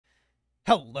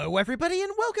Hello everybody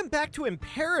and welcome back to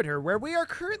Imperator, where we are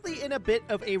currently in a bit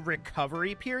of a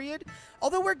recovery period,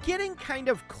 although we're getting kind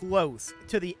of close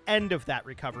to the end of that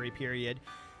recovery period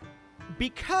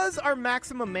because our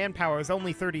maximum manpower is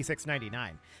only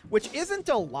 $36.99, which isn't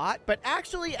a lot, but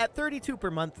actually at $32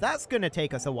 per month, that's going to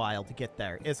take us a while to get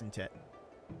there, isn't it?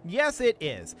 Yes, it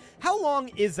is. How long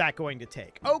is that going to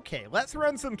take? Okay, let's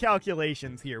run some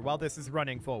calculations here while this is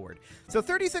running forward. So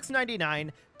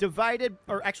 $36.99 divided,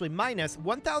 or actually minus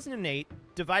 1,008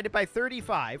 divided by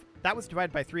 35. That was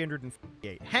divided by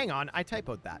 358. Hang on, I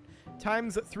typoed that.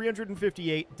 Times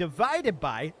 358 divided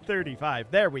by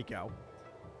 35. There we go.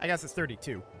 I guess it's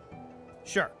 32.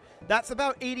 Sure. That's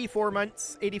about 84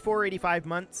 months, 84, 85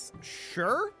 months.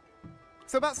 Sure.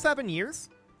 So about 7 years.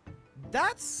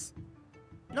 That's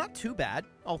not too bad,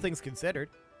 all things considered.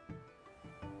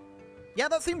 Yeah,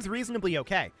 that seems reasonably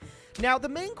okay. Now, the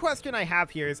main question I have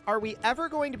here is, are we ever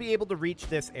going to be able to reach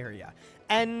this area?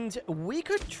 And we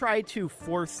could try to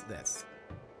force this.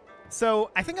 So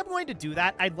I think I'm going to do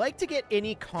that. I'd like to get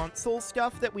any console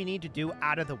stuff that we need to do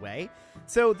out of the way.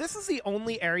 So this is the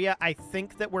only area I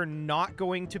think that we're not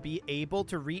going to be able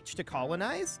to reach to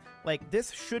colonize. Like,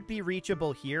 this should be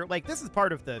reachable here. Like, this is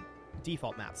part of the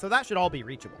default map, so that should all be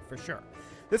reachable for sure.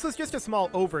 This was just a small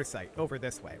oversight over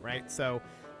this way, right? So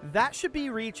that should be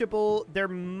reachable. There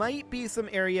might be some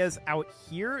areas out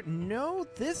here. No,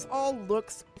 this all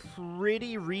looks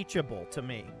pretty reachable to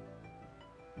me.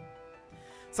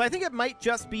 So I think it might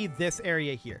just be this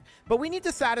area here, but we need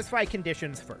to satisfy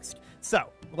conditions first. So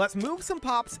let's move some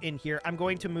pops in here. I'm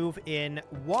going to move in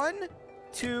 1,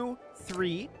 2,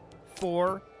 3,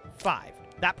 4, 5.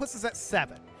 That puts us at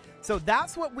 7. So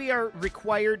that's what we are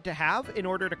required to have in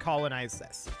order to colonize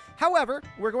this. However,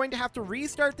 we're going to have to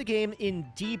restart the game in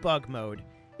debug mode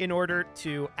in order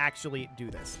to actually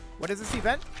do this. What is this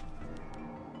event?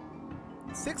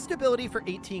 6 stability for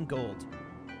 18 gold.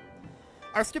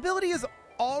 Our stability is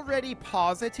already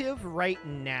positive right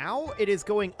now. It is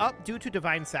going up due to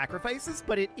divine sacrifices,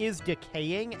 but it is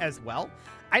decaying as well.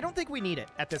 I don't think we need it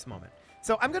at this moment.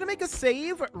 So I'm going to make a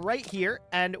save right here,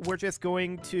 and we're just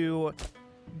going to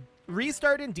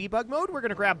restart in debug mode. We're going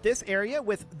to grab this area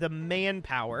with the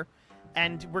manpower,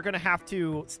 and we're going to have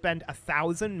to spend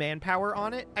 1,000 manpower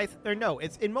on it. Or no,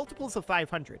 it's in multiples of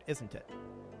 500, isn't it?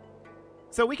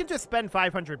 So we can just spend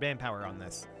 500 manpower on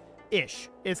this. Ish.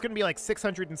 It's going to be like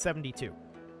 672.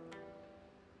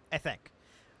 I think.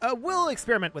 We'll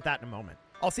experiment with that in a moment.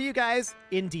 I'll see you guys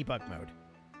in debug mode.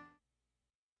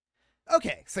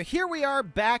 Okay, so here we are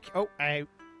back. Oh, I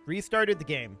restarted the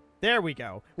game. There we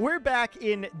go. We're back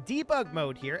in debug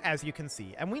mode here, as you can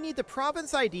see, and we need the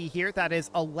province ID here. That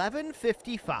is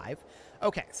 1155.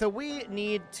 Okay, so we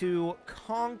need to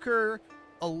conquer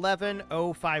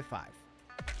 11055.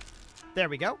 There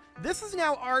we go. This is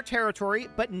now our territory,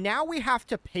 but now we have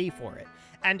to pay for it,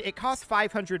 and it costs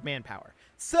 500 manpower.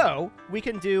 So we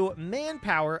can do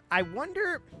manpower. I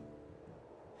wonder...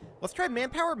 Let's try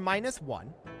manpower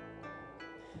 -1.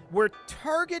 We're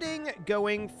targeting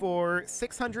going for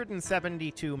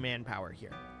 672 manpower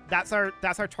here. That's our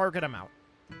target amount.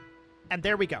 And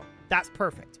there we go. That's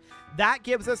perfect. That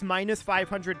gives us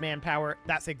 -500 manpower.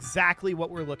 That's exactly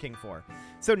what we're looking for.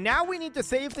 So now we need to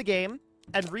save the game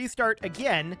and restart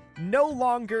again, no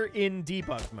longer in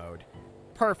debug mode.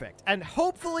 Perfect. And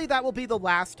hopefully that will be the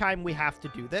last time we have to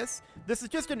do this. This is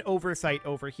just an oversight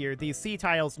over here. These sea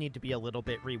tiles need to be a little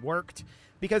bit reworked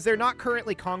because they're not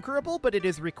currently conquerable, but it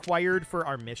is required for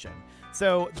our mission.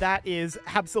 So that is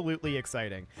absolutely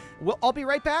exciting. Well, I'll be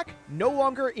right back, no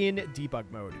longer in debug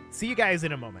mode. See you guys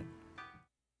in a moment.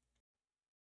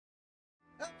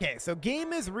 Okay, so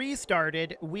game is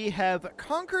restarted. We have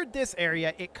conquered this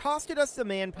area. It costed us the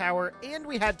manpower, and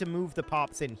we had to move the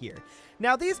pops in here.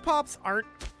 Now, these pops aren't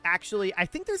actually... I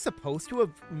think they're supposed to have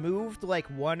moved like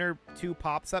 1 or 2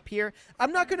 pops up here.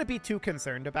 I'm not going to be too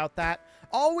concerned about that.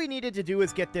 All we needed to do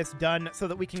is get this done so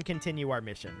that we can continue our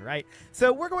mission, right?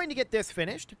 So we're going to get this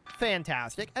finished.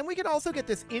 Fantastic. And we can also get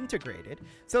this integrated.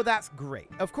 So that's great.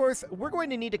 Of course, we're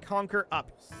going to need to conquer up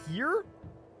here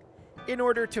in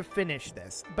order to finish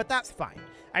this, but that's fine.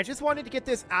 I just wanted to get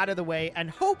this out of the way,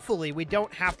 and hopefully we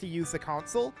don't have to use the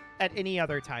console at any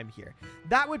other time here.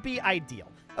 That would be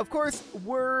ideal. Of course,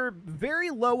 we're very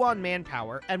low on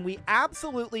manpower, and we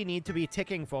absolutely need to be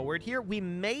ticking forward here. We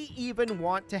may even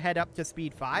want to head up to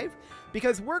speed 5,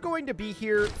 because we're going to be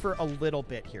here for a little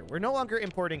bit here. We're no longer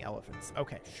importing elephants.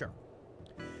 Okay, sure.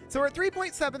 So we're at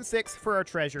 3.76 for our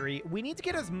treasury. We need to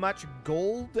get as much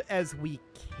gold as we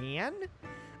can.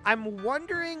 I'm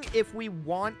wondering if we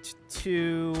want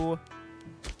to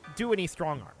do any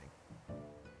strong arming.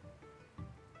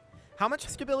 How much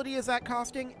stability is that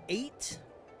costing? 8?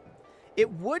 It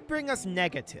would bring us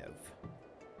negative.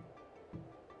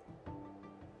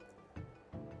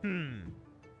 I'm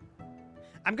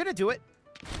going to do it.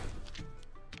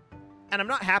 And I'm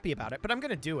not happy about it, but I'm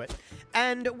going to do it.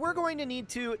 And we're going to need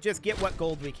to just get what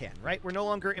gold we can, right? We're no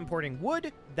longer importing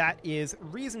wood. That is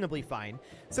reasonably fine.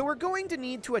 So we're going to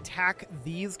need to attack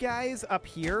these guys up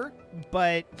here,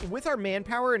 but with our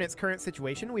manpower in its current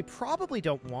situation, we probably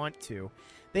don't want to.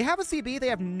 They have a CB, they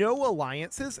have no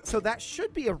alliances, so that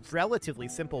should be a relatively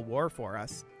simple war for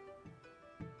us.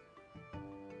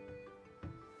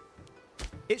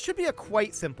 It should be a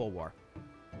quite simple war.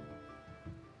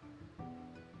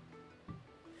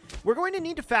 We're going to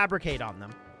need to fabricate on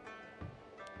them.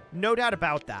 No doubt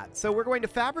about that. So we're going to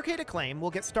fabricate a claim.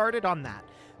 We'll get started on that.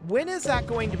 When is that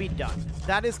going to be done?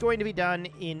 That is going to be done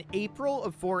in April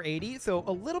of 480, so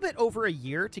a little bit over a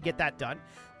year to get that done.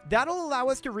 That'll allow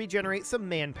us to regenerate some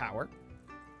manpower.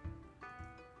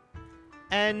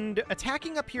 And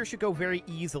attacking up here should go very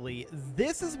easily.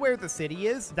 This is where the city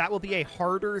is. That will be a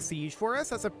harder siege for us.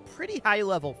 That's a pretty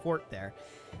high-level fort there.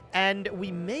 And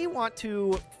we may want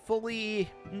to fully...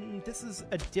 this is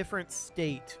a different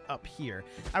state up here.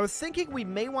 I was thinking we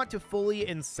may want to fully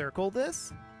encircle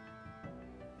this.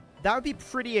 That would be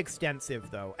pretty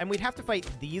extensive, though. And we'd have to fight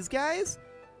these guys,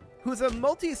 who's a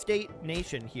multi-state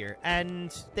nation here.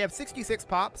 And they have 66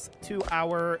 pops to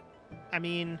our... I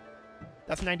mean...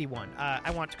 That's 91.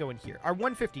 I want to go in here. Our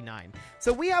 159.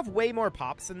 So we have way more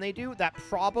pops than they do. That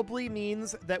probably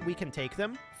means that we can take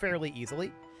them fairly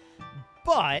easily.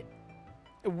 But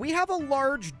we have a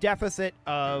large deficit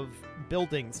of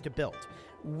buildings to build.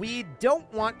 We don't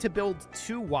want to build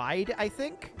too wide, I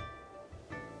think.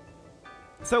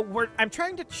 So I'm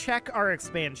trying to check our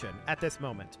expansion at this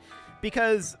moment,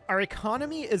 because our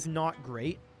economy is not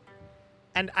great.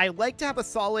 And I like to have a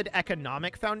solid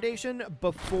economic foundation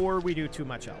before we do too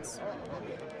much else.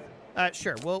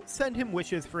 Sure, we'll send him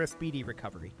wishes for a speedy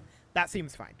recovery. That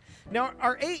seems fine. Now,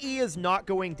 our AE is not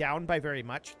going down by very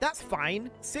much. That's fine.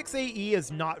 6 AE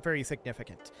is not very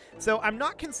significant. So I'm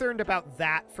not concerned about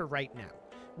that for right now.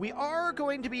 We are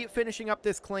going to be finishing up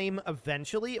this claim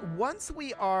eventually. Once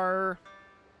we are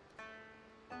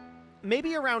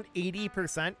maybe around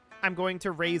 80%, I'm going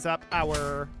to raise up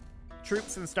our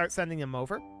troops and start sending them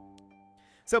over.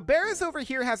 So Barris over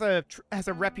here has a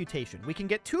reputation. We can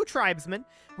get 2 tribesmen,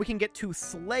 we can get 2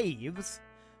 slaves,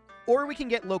 or we can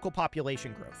get local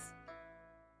population growth.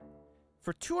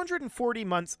 For 240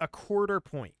 months, a quarter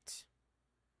point.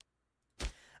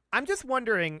 I'm just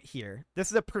wondering here,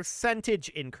 this is a percentage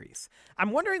increase.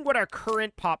 I'm wondering what our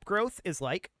current pop growth is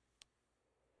like.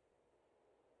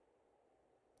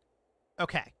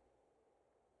 Okay.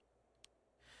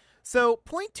 So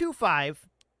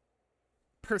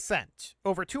 0.25%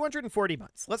 over 240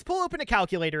 months. Let's pull open a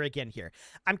calculator again here.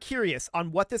 I'm curious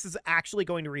on what this is actually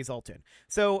going to result in.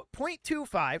 So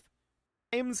 0.25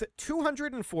 times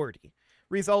 240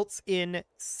 results in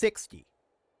 60.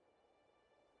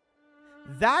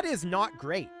 That is not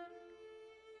great.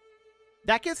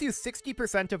 That gives you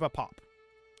 60% of a pop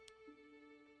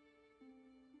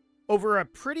over a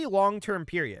pretty long-term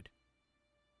period.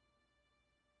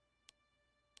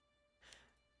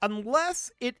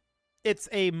 Unless it's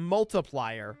a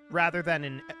multiplier rather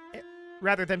than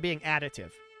being additive.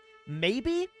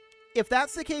 Maybe? If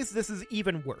that's the case, this is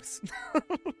even worse.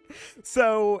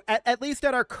 So, at least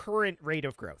at our current rate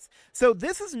of growth. So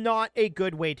this is not a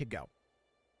good way to go.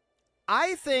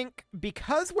 I think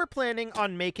because we're planning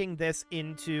on making this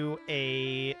into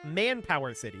a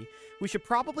manpower city, we should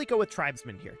probably go with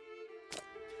tribesmen here.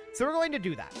 So we're going to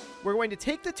do that. We're going to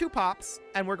take the 2 pops,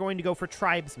 and we're going to go for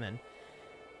tribesmen.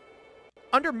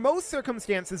 Under most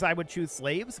circumstances, I would choose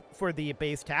slaves for the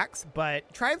base tax,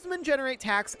 but tribesmen generate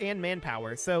tax and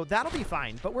manpower, so that'll be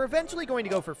fine. But we're eventually going to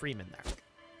go for freemen there.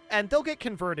 And they'll get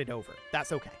converted over.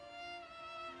 That's okay.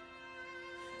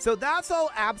 So that's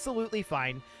all absolutely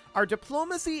fine. Our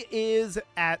diplomacy is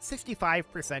at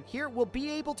 65% here. We'll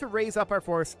be able to raise up our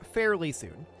force fairly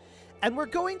soon. And we're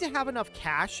going to have enough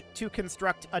cash to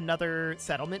construct another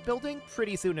settlement building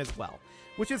pretty soon as well,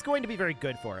 which is going to be very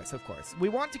good for us, of course. We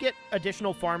want to get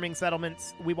additional farming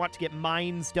settlements. We want to get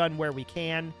mines done where we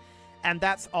can, and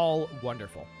that's all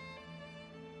wonderful.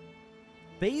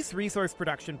 Base resource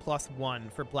production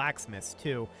 +1 for blacksmiths,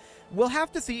 too. We'll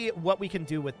have to see what we can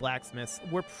do with blacksmiths.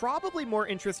 We're probably more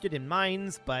interested in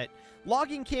mines, but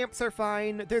logging camps are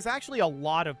fine. There's actually a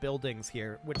lot of buildings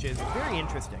here, which is very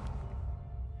interesting.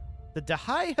 The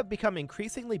Dahai have become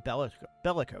increasingly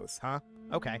bellicose, huh?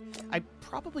 Okay. I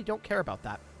probably don't care about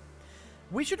that.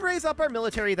 We should raise up our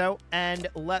military, though, and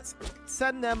let's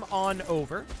send them on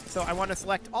over. So I want to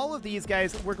select all of these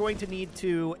guys. We're going to need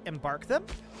to embark them.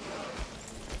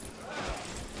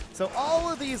 So all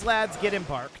of these lads get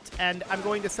embarked, and I'm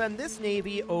going to send this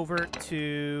navy over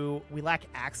to... We lack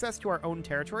access to our own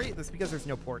territory. This is because there's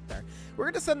no port there. We're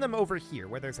going to send them over here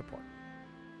where there's a port.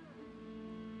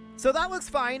 So that looks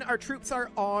fine. Our troops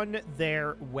are on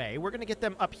their way. We're going to get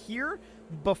them up here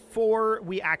before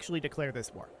we actually declare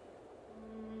this war,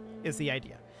 is the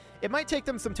idea. It might take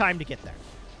them some time to get there,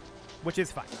 which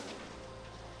is fine.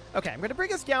 Okay, I'm going to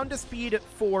bring us down to speed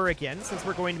 4 again, since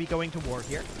we're going to be going to war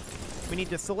here. We need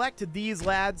to select these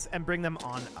lads and bring them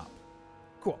on up.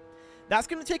 Cool. That's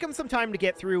going to take them some time to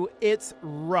get through. It's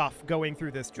rough going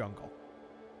through this jungle.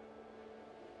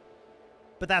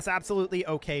 But that's absolutely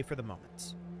okay for the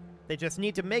moment. They just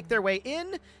need to make their way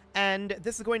in, and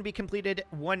this is going to be completed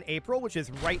 1 April, which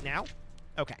is right now.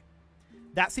 Okay.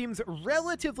 That seems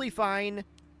relatively fine.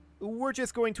 We're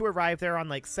just going to arrive there on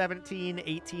like 17,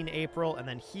 18 April, and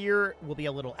then here will be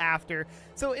a little after.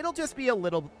 So it'll just be a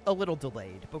little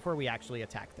delayed before we actually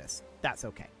attack this. That's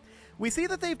okay. We see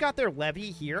that they've got their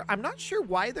levy here. I'm not sure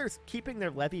why they're keeping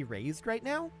their levy raised right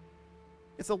now.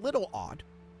 It's a little odd.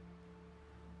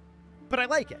 But I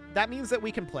like it. That means that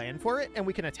we can plan for it and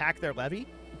we can attack their levy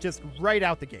just right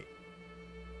out the gate.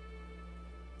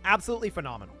 Absolutely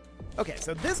phenomenal. Okay,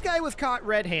 so this guy was caught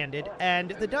red-handed,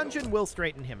 and the dungeon will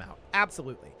straighten him out.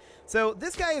 Absolutely. So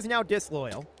this guy is now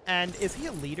disloyal, and is he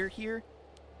a leader here?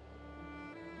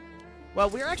 Well,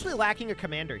 we're actually lacking a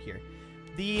commander here.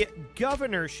 The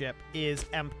governorship is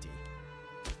empty.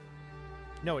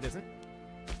 No, it isn't.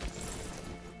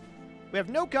 We have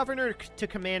no governor to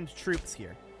command troops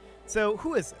here. So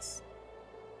who is this?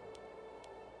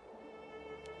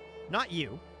 Not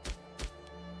you.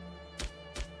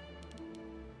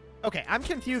 Okay, I'm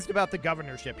confused about the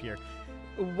governorship here.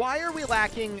 Why are we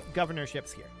lacking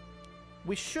governorships here?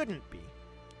 We shouldn't be.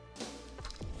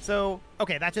 So,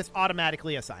 okay, that's just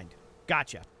automatically assigned.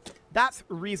 Gotcha. That's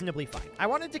reasonably fine. I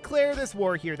want to declare this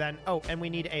war here then. Oh, and we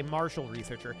need a martial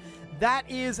researcher. That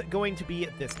is going to be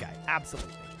this guy.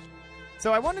 Absolutely.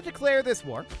 So I want to declare this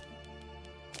war.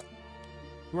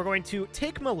 We're going to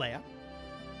take Malaya.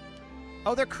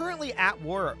 Oh, they're currently at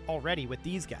war already with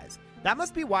these guys. That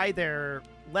must be why their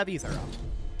levies are up.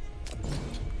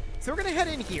 So we're going to head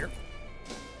in here.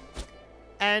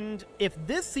 And if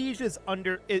this siege is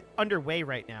underway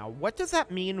right now, what does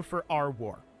that mean for our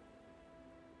war?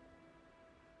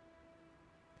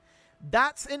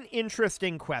 That's an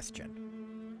interesting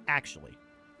question, actually.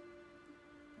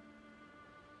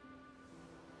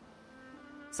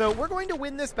 So we're going to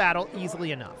win this battle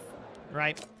easily enough,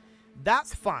 right?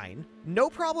 That's fine. No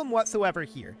problem whatsoever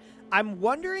here. I'm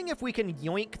wondering if we can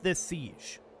yoink this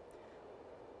siege.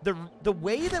 The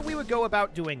way that we would go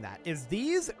about doing that is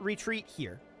these retreat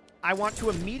here. I want to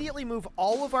immediately move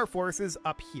all of our forces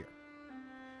up here.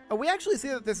 Oh, we actually see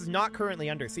that this is not currently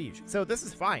under siege, so this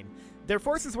is fine. Their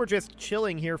forces were just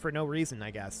chilling here for no reason,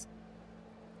 I guess.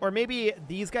 Or maybe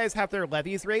these guys have their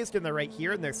levies raised and they're right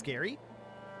here and they're scary?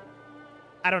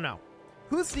 I don't know.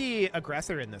 Who's the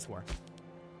aggressor in this war?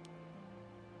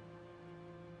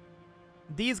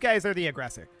 These guys are the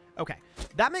aggressor. Okay,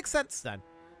 that makes sense then.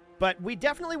 But we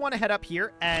definitely want to head up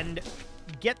here and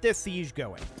get this siege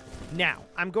going. Now,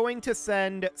 I'm going to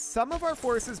send some of our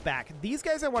forces back. These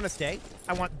guys I want to stay.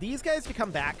 I want these guys to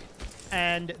come back,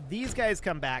 and these guys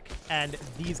come back, and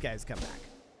these guys come back.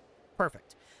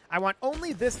 Perfect. I want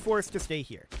only this force to stay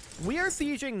here. We are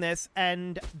sieging this,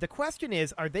 and the question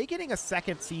is, are they getting a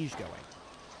second siege going?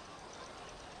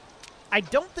 I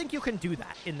don't think you can do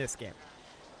that in this game.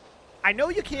 I know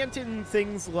you can't in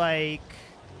things like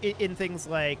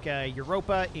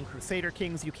Europa, in Crusader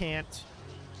Kings you can't.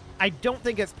 I don't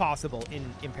think it's possible in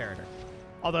Imperator.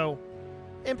 Although,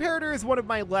 Imperator is one of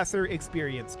my lesser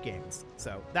experienced games,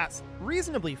 so that's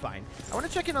reasonably fine. I want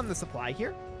to check in on the supply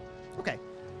here. Okay,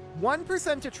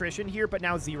 1% attrition here, but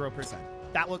now 0%.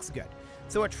 That looks good.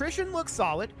 So attrition looks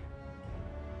solid.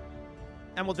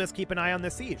 And we'll just keep an eye on the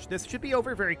siege. This should be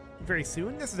over very, very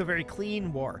soon. This is a very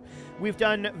clean war. We've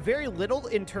done very little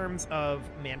in terms of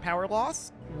manpower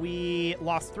loss. We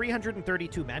lost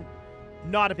 332 men.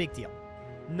 Not a big deal.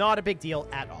 Not a big deal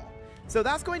at all. So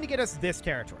that's going to get us this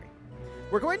territory.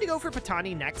 We're going to go for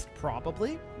Patani next,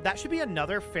 probably. That should be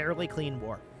another fairly clean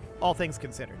war, all things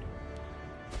considered.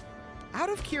 Out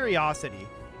of curiosity,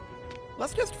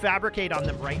 let's just fabricate on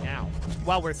them right now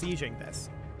while we're sieging this.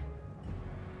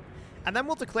 And then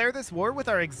we'll declare this war with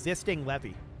our existing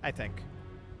levy, I think.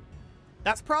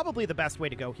 That's probably the best way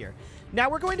to go here. Now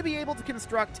we're going to be able to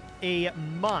construct a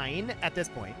mine at this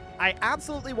point. I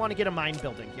absolutely want to get a mine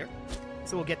building here.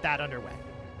 So we'll get that underway.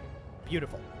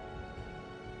 Beautiful.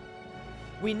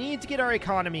 We need to get our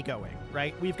economy going,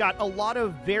 right? We've got a lot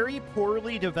of very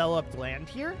poorly developed land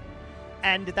here,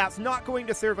 and that's not going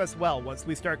to serve us well once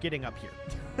we start getting up here.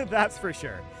 That's for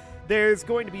sure. There's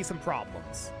going to be some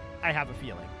problems, I have a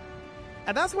feeling.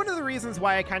 And that's one of the reasons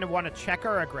why I kind of want to check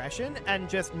our aggression and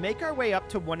just make our way up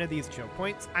to one of these choke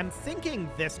points. I'm thinking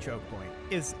this choke point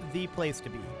is the place to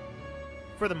be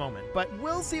for the moment, but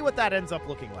we'll see what that ends up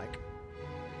looking like.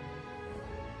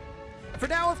 For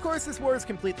now, of course, this war is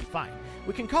completely fine.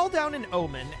 We can call down an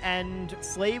omen and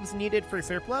slaves needed for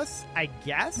surplus, I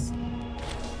guess.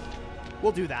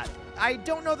 We'll do that. I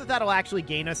don't know that that'll actually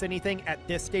gain us anything at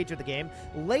this stage of the game.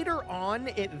 Later on,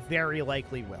 it very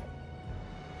likely will.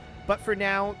 But for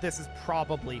now, this is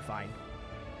probably fine.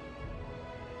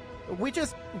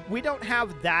 We don't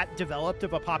have that developed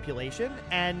of a population,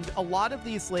 and a lot of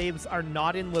these slaves are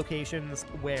not in locations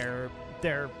where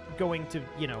they're going to,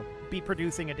 you know, be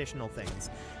producing additional things.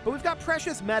 But we've got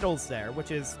precious metals there, which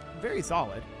is very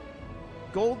solid.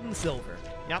 Gold and silver.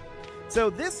 Yep. So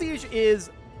this siege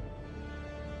is...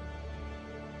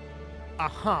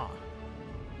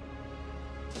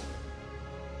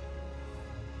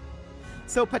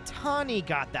 So Patani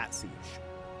got that siege.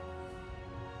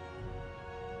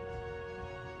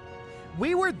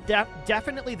 We were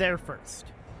definitely there first.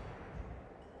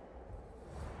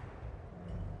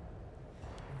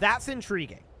 That's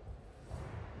intriguing.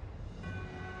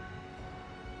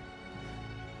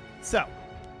 So,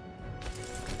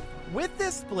 with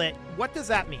this split, what does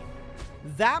that mean?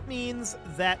 That means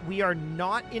that we are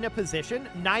not in a position,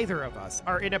 neither of us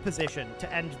are in a position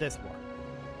to end this war.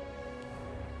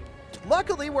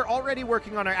 Luckily, we're already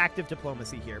working on our active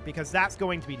diplomacy here, because that's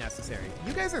going to be necessary.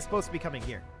 You guys are supposed to be coming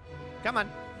here. Come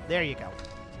on. There you go.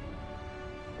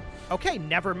 Okay,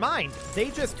 never mind. They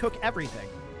just took everything.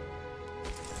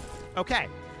 Okay.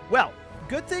 Well,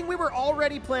 good thing we were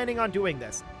already planning on doing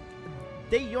this.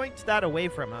 They yoinked that away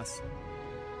from us.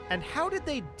 And how did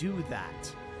they do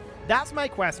that? That's my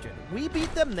question. We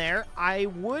beat them there. I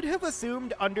would have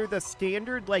assumed under the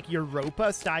standard, like,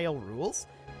 Europa-style rules,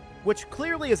 which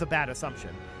clearly is a bad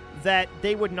assumption, that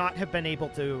they would not have been able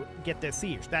to get this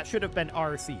siege. That should have been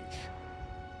our siege.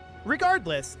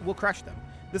 Regardless, we'll crush them.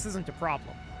 This isn't a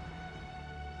problem.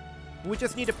 We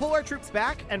just need to pull our troops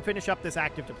back and finish up this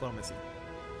active diplomacy.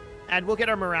 And we'll get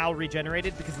our morale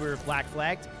regenerated because we were black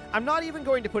flagged. I'm not even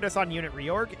going to put us on unit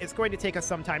reorg. It's going to take us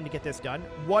some time to get this done.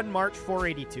 1 March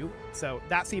 482, so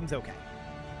that seems okay.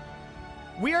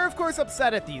 We are, of course,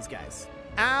 upset at these guys.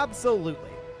 Absolutely.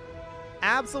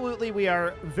 Absolutely, we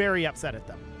are very upset at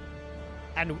them.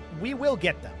 And we will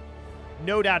get them.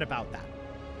 No doubt about that.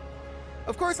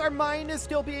 Of course, our mine is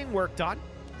still being worked on,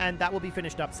 and that will be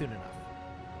finished up soon enough.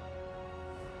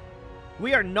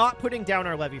 We are not putting down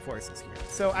our levy forces here.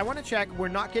 So I want to check. We're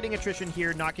not getting attrition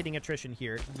here, not getting attrition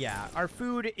here. Yeah, our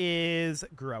food is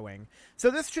growing. So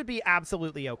this should be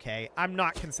absolutely okay. I'm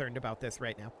not concerned about this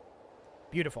right now.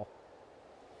 Beautiful.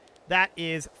 That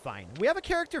is fine. We have a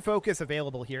character focus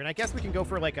available here, and I guess we can go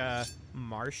for like a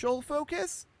martial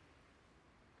focus?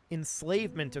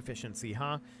 Enslavement efficiency,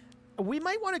 huh? We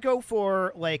might want to go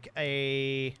for like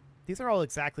a... These are all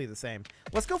exactly the same.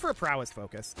 Let's go for a prowess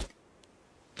focus.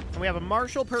 And we have a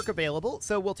martial perk available,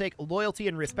 so we'll take loyalty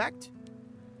and respect.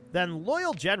 Then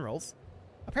loyal generals.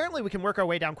 Apparently we can work our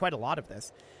way down quite a lot of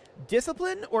this.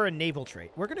 Discipline or a naval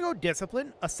trait. We're going to go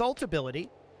discipline, assault ability,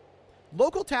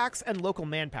 local tax, and local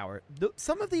manpower.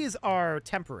 Some of these are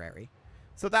temporary,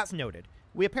 so that's noted.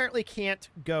 We apparently can't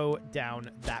go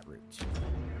down that route.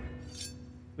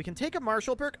 We can take a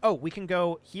martial perk. Oh, we can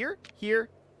go here, here,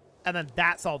 and then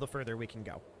that's all the further we can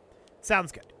go.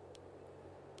 Sounds good.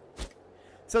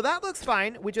 So that looks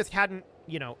fine. We just hadn't,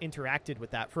 you know, interacted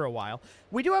with that for a while.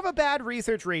 We do have a bad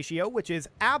research ratio, which is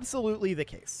absolutely the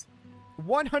case.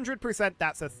 100%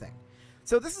 that's a thing.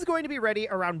 So this is going to be ready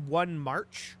around 1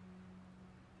 March.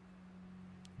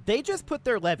 They just put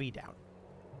their levy down.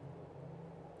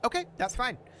 Okay, that's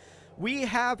fine. We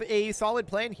have a solid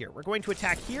plan here. We're going to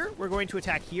attack here. We're going to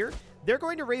attack here. They're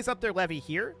going to raise up their levy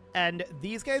here, and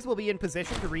these guys will be in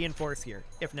position to reinforce here,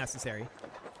 if necessary.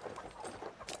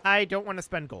 I don't want to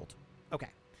spend gold. Okay.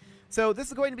 So this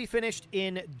is going to be finished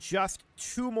in just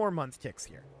 2 more month ticks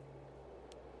here.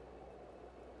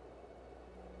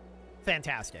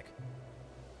 Fantastic.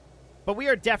 But we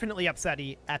are definitely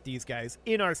upsetty at these guys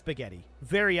in our spaghetti.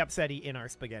 Very upsetty in our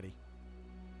spaghetti.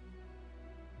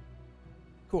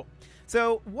 Cool.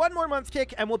 So 1 more month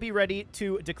tick and we'll be ready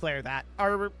to declare that.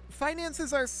 Our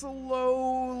finances are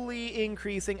slowly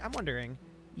increasing. I'm wondering.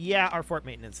 Yeah, our fort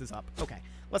maintenance is up. Okay.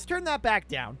 Let's turn that back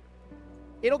down.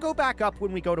 It'll go back up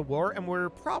when we go to war, and we're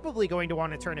probably going to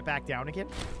want to turn it back down again.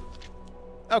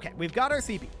 Okay, we've got our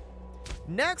CB.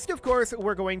 Next, of course,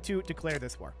 we're going to declare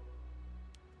this war.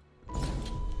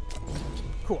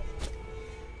 Cool.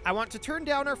 I want to turn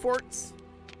down our forts.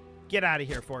 Get out of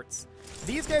here, forts.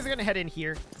 These guys are going to head in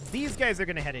here. These guys are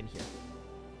going to head in here.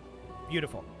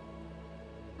 Beautiful.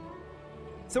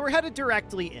 So we're headed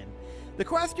directly in. The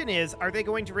question is, are they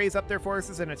going to raise up their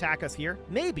forces and attack us here?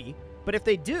 Maybe, but if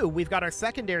they do, we've got our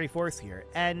secondary force here,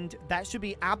 and that should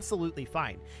be absolutely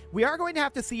fine. We are going to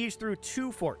have to siege through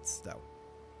 2 forts, though.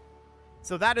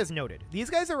 So that is noted. These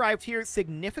guys arrived here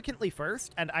significantly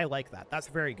first, and I like that. That's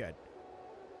very good.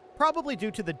 Probably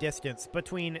due to the distance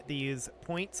between these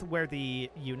points where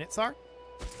the units are.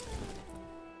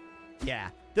 Yeah,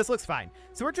 this looks fine.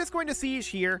 So we're just going to siege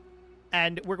here,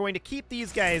 and we're going to keep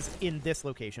these guys in this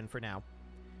location for now.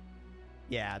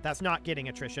 Yeah, that's not getting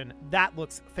attrition. That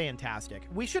looks fantastic.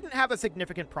 We shouldn't have a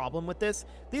significant problem with this.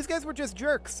 These guys were just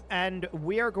jerks, and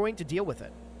we are going to deal with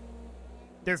it.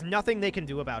 There's nothing they can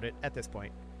do about it at this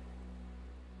point.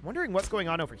 I'm wondering what's going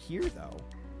on over here, though.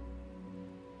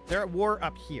 They're at war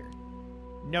up here.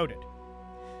 Noted.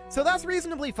 So that's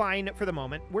reasonably fine for the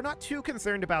moment. We're not too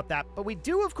concerned about that, but we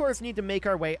do, of course, need to make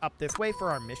our way up this way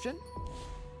for our mission.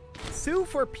 Sue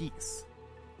for peace.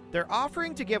 They're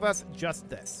offering to give us just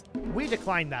this. We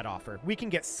decline that offer. We can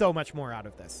get so much more out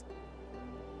of this.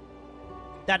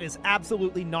 That is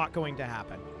absolutely not going to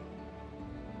happen.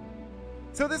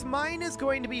 So this mine is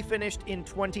going to be finished in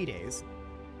 20 days.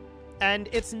 And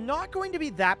it's not going to be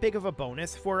that big of a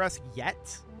bonus for us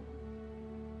yet.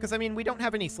 Because, I mean, we don't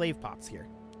have any slave pops here.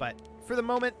 But for the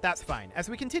moment, that's fine. As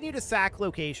we continue to sack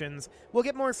locations, we'll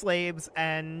get more slaves,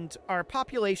 and our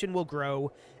population will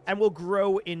grow, and we'll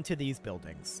grow into these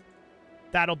buildings.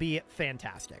 That'll be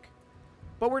fantastic.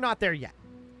 But we're not there yet.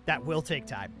 That will take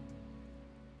time.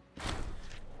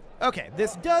 Okay,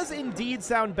 this does indeed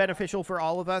sound beneficial for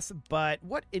all of us, but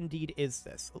what indeed is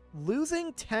this?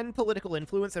 Losing 10 political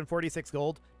influence and 46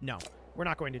 gold? No, we're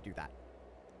not going to do that.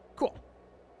 Cool.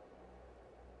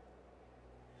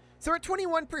 So we're at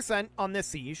 21% on this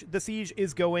siege. The siege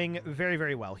is going very,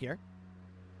 very well here.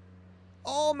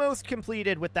 Almost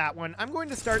completed with that one. I'm going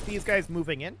to start these guys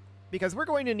moving in, because we're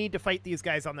going to need to fight these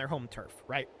guys on their home turf,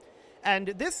 right? And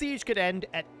this siege could end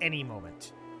at any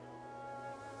moment.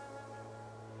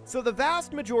 So the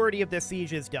vast majority of this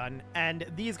siege is done, and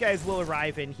these guys will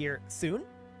arrive in here soon.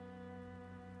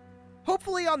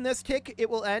 Hopefully on this tick it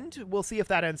will end. We'll see if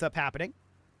that ends up happening.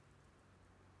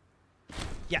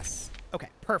 Yes. Okay,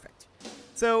 perfect.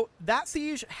 So that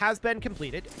siege has been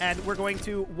completed, and we're going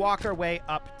to walk our way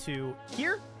up to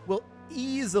here. We'll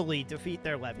easily defeat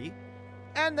their levy,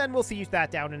 and then we'll siege that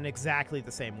down in exactly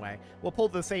the same way. We'll pull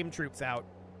the same troops out,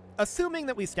 assuming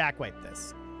that we stack wipe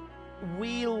this.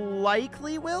 We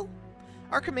likely will.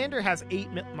 Our commander has 8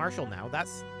 martial now.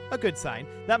 That's a good sign.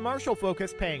 That martial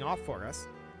focus paying off for us.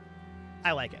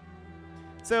 I like it.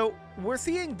 So we're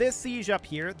seeing this siege up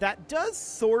here. That does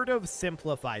sort of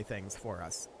simplify things for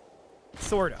us.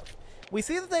 Sort of. We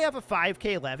see that they have a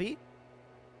 5k levy,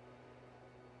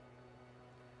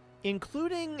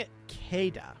 including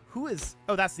Keda. Who is...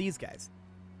 Oh, that's these guys.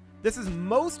 This is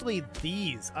mostly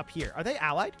these up here. Are they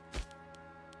allied?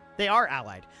 They are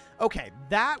allied. Okay,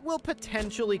 that will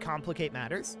potentially complicate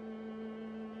matters.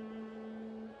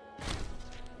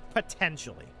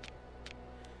 Potentially.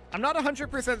 I'm not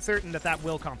 100% certain that that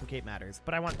will complicate matters,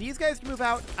 but I want these guys to move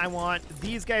out, I want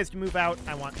these guys to move out,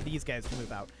 I want these guys to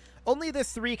move out. Only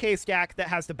this 3k stack that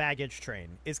has the baggage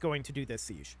train is going to do this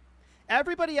siege.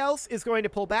 Everybody else is going to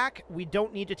pull back. We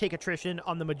don't need to take attrition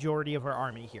on the majority of our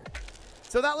army here.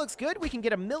 So that looks good. We can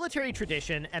get a military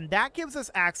tradition, and that gives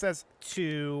us access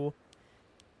to...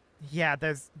 Yeah,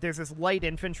 there's this light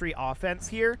infantry offense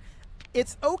here.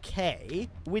 It's okay.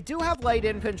 We do have light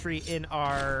infantry in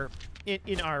our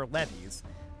levies,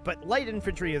 but light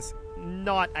infantry is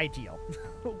not ideal.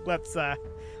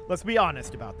 Let's be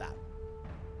honest about that.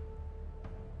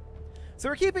 So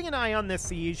we're keeping an eye on this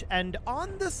siege and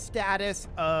on the status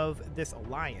of this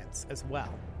alliance as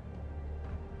well.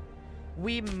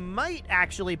 We might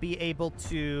actually be able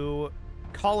to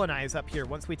colonize up here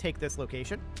once we take this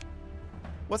location.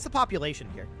 What's the population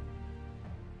here?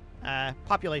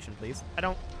 Population, please. I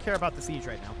don't care about the siege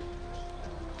right now.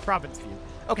 Province view.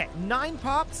 Okay, 9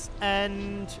 pops,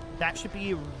 and that should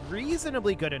be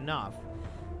reasonably good enough.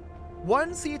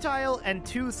 1 sea tile and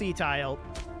 2 sea tile,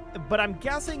 but I'm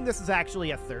guessing this is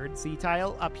actually a 3rd sea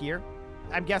tile up here.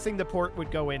 I'm guessing the port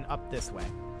would go in up this way.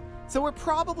 So we're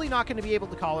probably not going to be able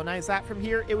to colonize that from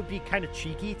here. It would be kind of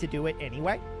cheeky to do it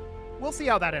anyway. We'll see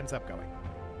how that ends up going.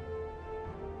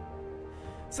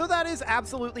 So that is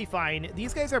absolutely fine.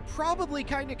 These guys are probably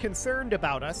kind of concerned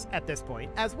about us at this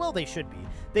point, as well they should be.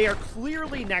 They are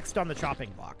clearly next on the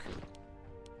chopping block.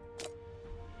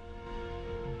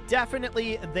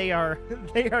 Definitely they are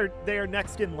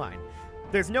next in line.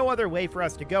 There's no other way for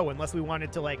us to go unless we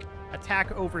wanted to like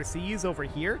attack overseas over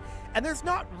here, and there's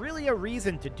not really a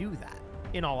reason to do that,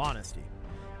 in all honesty.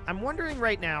 I'm wondering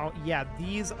right now, yeah,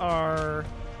 these are...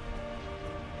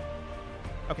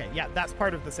 Okay, yeah, that's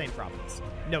part of the same province.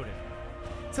 Noted.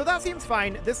 So that seems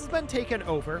fine. This has been taken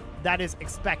over. That is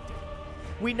expected.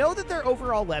 We know that their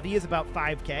overall levy is about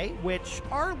 5k, which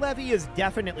our levy is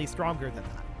definitely stronger than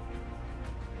that.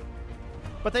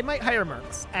 But they might hire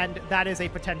mercs, and that is a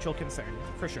potential concern,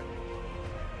 for sure.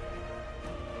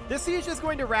 This siege is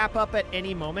going to wrap up at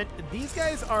any moment. These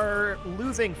guys are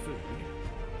losing food.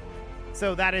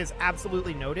 So that is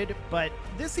absolutely noted, but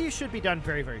this siege should be done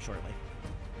very, very shortly.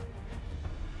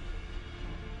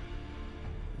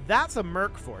 That's a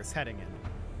merc force heading in.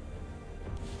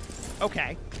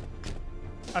 Okay.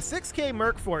 A 6k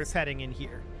merc force heading in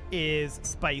here is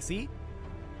spicy.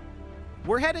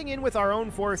 We're heading in with our own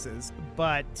forces,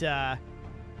 but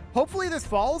hopefully this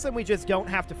falls and we just don't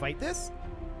have to fight this.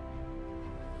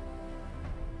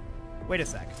 Wait a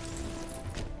sec.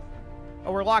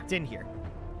 Oh, we're locked in here.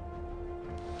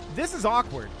 This is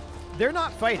awkward. They're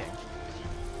not fighting.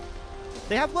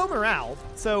 They have low morale,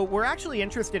 so we're actually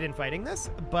interested in fighting this,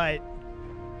 but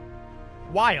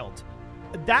wild.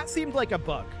 That seemed like a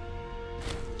bug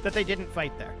that they didn't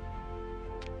fight there.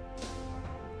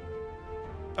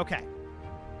 Okay.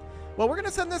 Well, we're going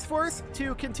to send this force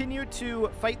to continue to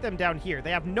fight them down here.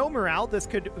 They have no morale. This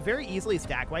could very easily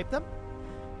stack wipe them.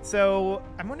 So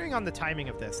I'm wondering on the timing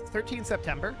of this. 13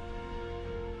 September.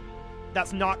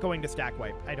 That's not going to stack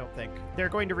wipe, I don't think. They're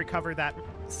going to recover that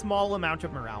small amount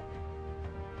of morale.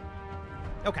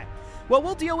 Okay. Well,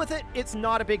 we'll deal with it. It's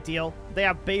not a big deal. They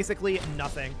have basically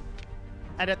nothing.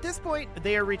 And at this point,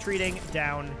 they are retreating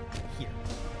down here.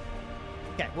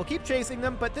 Okay, we'll keep chasing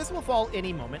them, but this will fall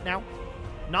any moment now.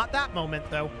 Not that moment,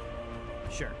 though.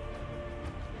 Sure.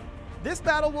 This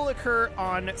battle will occur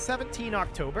on 17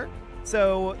 October,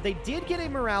 so they did get a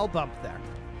morale bump there.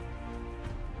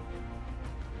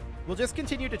 We'll just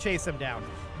continue to chase them down.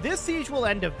 This siege will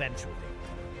end eventually.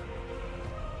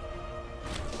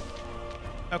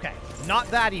 Okay,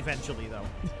 not that eventually, though.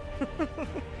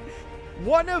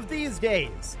 One of these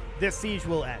days, this siege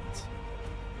will end.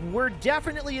 We're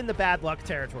definitely in the bad luck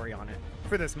territory on it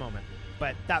for this moment,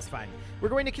 but that's fine. We're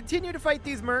going to continue to fight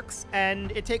these mercs,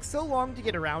 and it takes so long to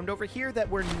get around over here that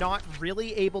we're not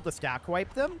really able to stack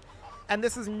wipe them, and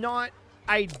this is not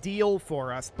ideal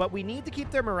for us, but we need to keep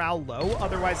their morale low,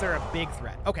 otherwise they're a big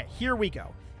threat. Okay, here we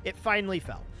go. It finally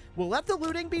fell. We'll let the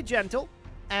looting be gentle,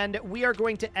 and we are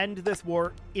going to end this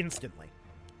war instantly.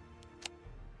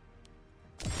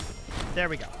 There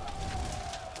we go.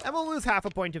 And we'll lose half a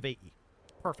point of AE.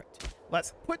 Perfect.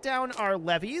 Let's put down our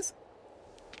levies.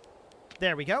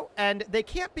 There we go. And they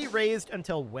can't be raised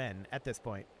until when at this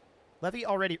point? Levy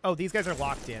already... Oh, these guys are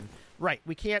locked in. Right.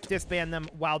 We can't disband them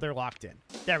while they're locked in.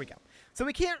 There we go. So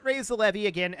we can't raise the levy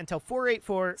again until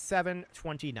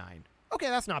 484-729. Okay,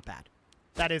 that's not bad.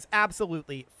 That is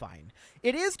absolutely fine.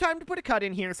 It is time to put a cut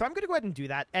in here, so I'm going to go ahead and do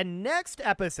that. And next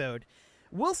episode,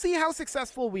 we'll see how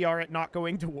successful we are at not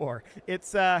going to war.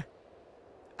 It's,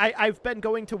 I've been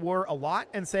going to war a lot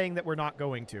and saying that we're not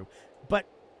going to. But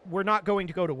we're not going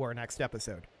to go to war next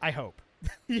episode. I hope.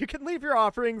 You can leave your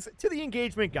offerings to the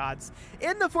engagement gods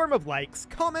in the form of likes,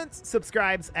 comments,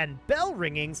 subscribes, and bell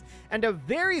ringings, and a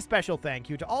very special thank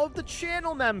you to all of the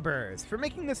channel members for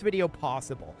making this video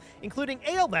possible, including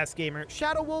ALS Gamer,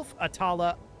 Shadow Wolf,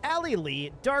 Atala, Ali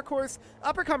Lee, Dark Horse,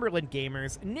 Upper Cumberland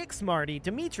Gamers, Nick Smarty,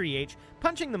 Dimitri H,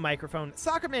 Punching the Microphone,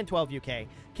 Soccerman12UK,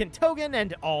 Kentogan,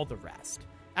 and all the rest.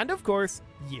 And of course,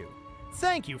 you.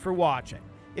 Thank you for watching.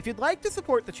 If you'd like to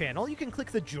support the channel, you can click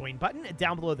the join button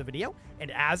down below the video, and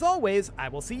as always, I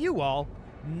will see you all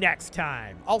next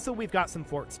time. Also, we've got some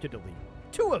forts to delete.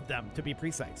 2 of them, to be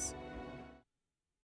precise.